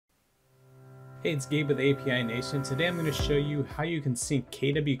Hey, it's Gabe with API Nation. Today I'm going to show you how you can sync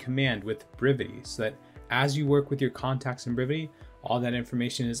KW command with Brivity so that as you work with your contacts in Brivity, all that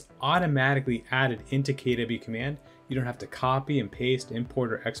information is automatically added into KW command. You don't have to copy and paste,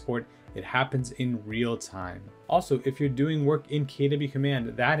 import or export. It happens in real time. Also, if you're doing work in KW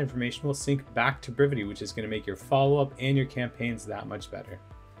command, that information will sync back to Brivity, which is going to make your follow-up and your campaigns that much better.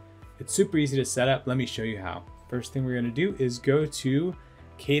 It's super easy to set up. Let me show you how. First thing we're going to do is go to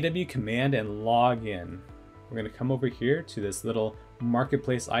KW command and log in. We're going to come over here to this little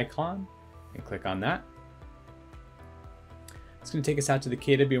marketplace icon and click on that. It's going to take us out to the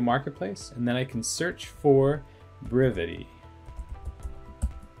KW marketplace, and then I can search for Brivity.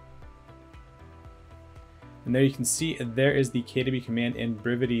 And there you can see there is the KW command and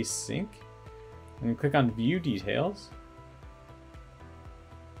Brivity sync. I'm going to click on view details.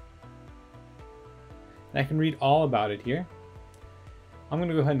 And I can read all about it here. I'm going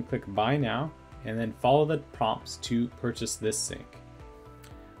to go ahead and click buy now and then follow the prompts to purchase this sync.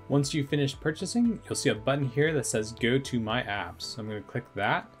 Once you finish purchasing, you'll see a button here that says go to my apps. So I'm going to click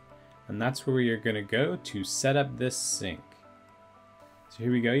that, and that's where you're going to go to set up this sync. So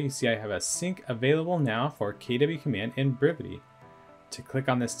here we go. You see I have a sync available now for KW command and Brivity. To click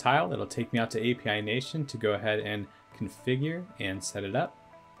on this tile, it'll take me out to API Nation to go ahead and configure and set it up.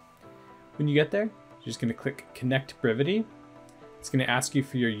 When you get there, you're just going to click connect Brivity. It's going to ask you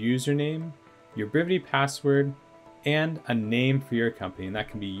for your username, your Brivity password, and a name for your company. And that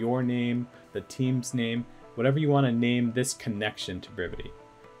can be your name, the team's name, whatever you want to name this connection to Brivity.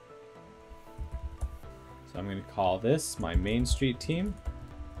 So I'm going to call this my Main Street team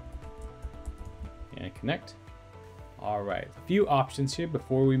and connect. All right, a few options here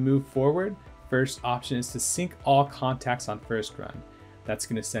before we move forward. First option is to sync all contacts on first run. That's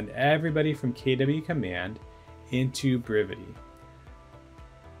going to send everybody from KW command into Brivity.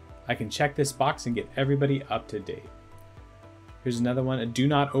 I can check this box and get everybody up to date. Here's another one. Do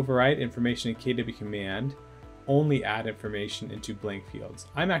not overwrite information in KW command. Only add information into blank fields.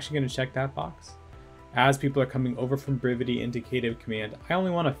 I'm actually going to check that box. As people are coming over from Brivity into KW command, I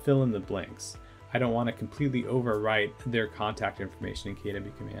only want to fill in the blanks. I don't want to completely overwrite their contact information in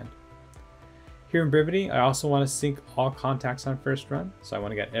KW command. Here in Brivity, I also want to sync all contacts on first run. So I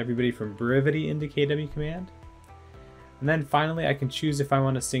want to get everybody from Brivity into KW command. And then finally, I can choose if I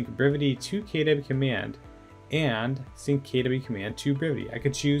want to sync Brivity to KW command and sync KW command to Brivity. I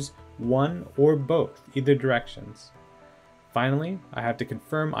could choose one or both, either directions. Finally, I have to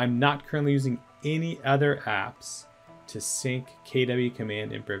confirm I'm not currently using any other apps to sync KW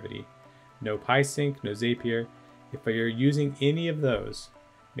command and Brivity. No PySync, no Zapier. If you're using any of those,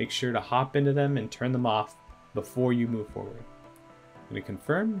 make sure to hop into them and turn them off before you move forward. I'm going to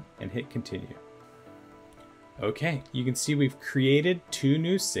confirm and hit continue. Okay, you can see we've created 2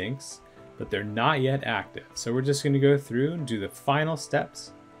 new syncs, but they're not yet active. So we're just going to go through and do the final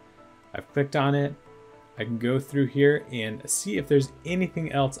steps. I've clicked on it. I can go through here and see if there's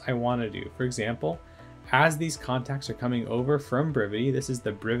anything else I want to do. For example, as these contacts are coming over from Brivity, this is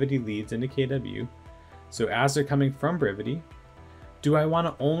the Brivity leads into KW. So as they're coming from Brivity, do I want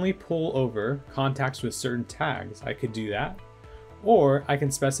to only pull over contacts with certain tags? I could do that. Or I can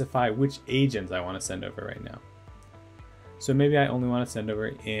specify which agents I want to send over right now. So maybe I only want to send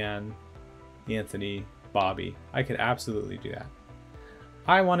over Anne, Anthony, Bobby. I could absolutely do that.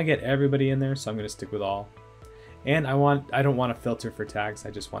 I want to get everybody in there, so I'm going to stick with all. And I don't want to filter for tags. I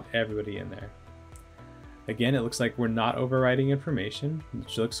just want everybody in there. Again, it looks like we're not overwriting information,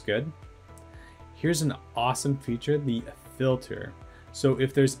 which looks good. Here's an awesome feature, the filter. So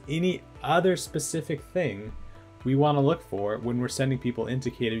if there's any other specific thing we want to look for when we're sending people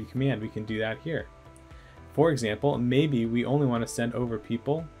into KW command, we can do that here. For example, maybe we only want to send over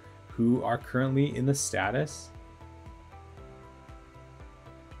people who are currently in the status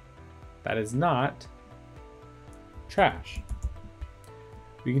that is not trash.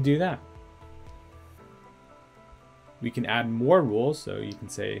 We can do that. We can add more rules, so you can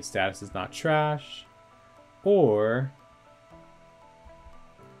say status is not trash, or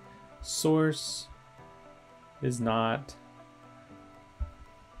source is not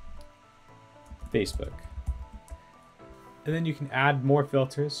Facebook. And then you can add more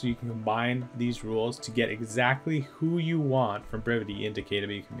filters so you can combine these rules to get exactly who you want from Brivity into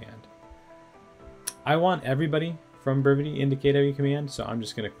KW command. I want everybody from Brivity into KW command, so I'm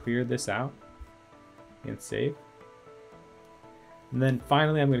just going to clear this out and save. And then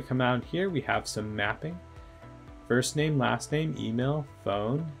finally, I'm going to come out here. We have some mapping. First name, last name, email,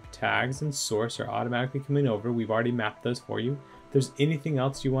 phone, tags, and source are automatically coming over. We've already mapped those for you. If there's anything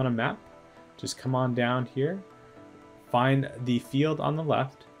else you want to map, just come on down here, find the field on the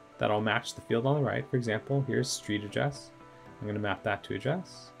left that'll match the field on the right. For example, here's street address. I'm going to map that to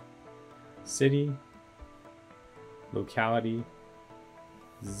address. City, locality,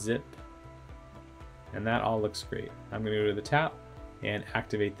 zip, and that all looks great. I'm going to go to the tap and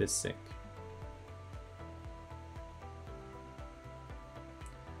activate this sync.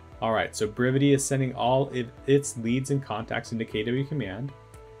 All right, so Brivity is sending all of its leads and contacts into KW command.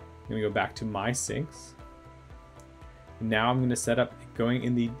 I'm going to go back to my syncs. Now I'm going to set up going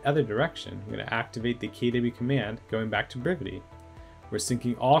in the other direction. I'm going to activate the KW command going back to Brivity. We're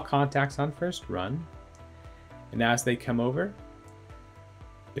syncing all contacts on first run. And as they come over,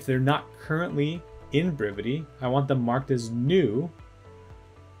 if they're not currently in Brivity, I want them marked as new.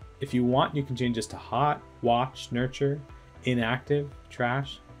 If you want, you can change this to hot, watch, nurture, inactive,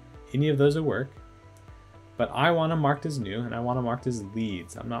 trash. Any of those will work. But I want them marked as new, and I want them marked as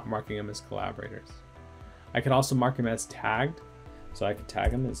leads. I'm not marking them as collaborators. I can also mark them as tagged. So I can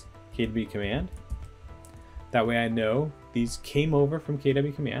tag them as KW command. That way I know these came over from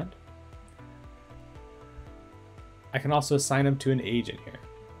KW command. I can also assign them to an agent here.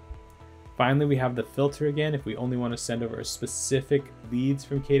 Finally, we have the filter again if we only want to send over specific leads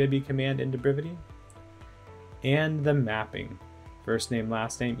from KW command into Brivity. And the mapping. First name,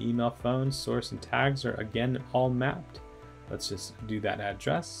 last name, email, phone, source, and tags are again all mapped. Let's just do that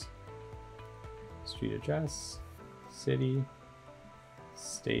address. Street address, city,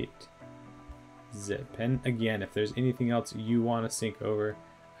 state, zip. And again, if there's anything else you want to sync over,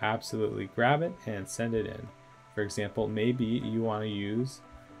 absolutely grab it and send it in. For example, maybe you want to use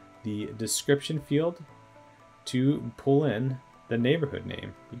the description field to pull in the neighborhood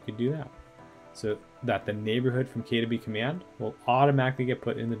name. You could do that, so that the neighborhood from KW command will automatically get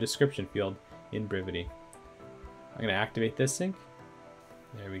put in the description field in Brivity. I'm going to activate this sync.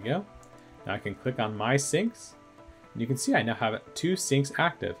 There we go. Now I can click on my syncs, and you can see I now have 2 syncs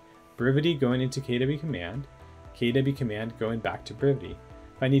active. Brivity going into KW command going back to Brivity.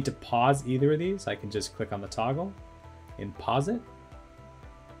 If I need to pause either of these, I can just click on the toggle and pause it.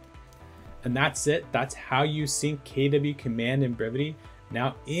 And that's it. That's how you sync KW command in Brivity.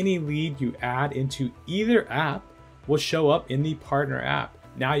 Now any lead you add into either app will show up in the partner app.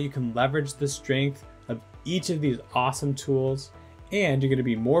 Now you can leverage the strength of each of these awesome tools, and you're going to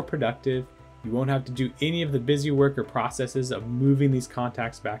be more productive. You won't have to do any of the busy work or processes of moving these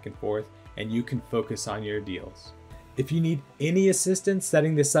contacts back and forth, and you can focus on your deals. If you need any assistance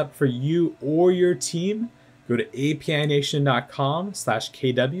setting this up for you or your team, go to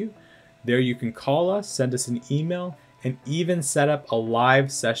apination.com/KW. There you can call us, send us an email, and even set up a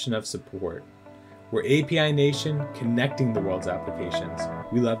live session of support. We're API Nation, connecting the world's applications.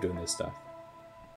 We love doing this stuff.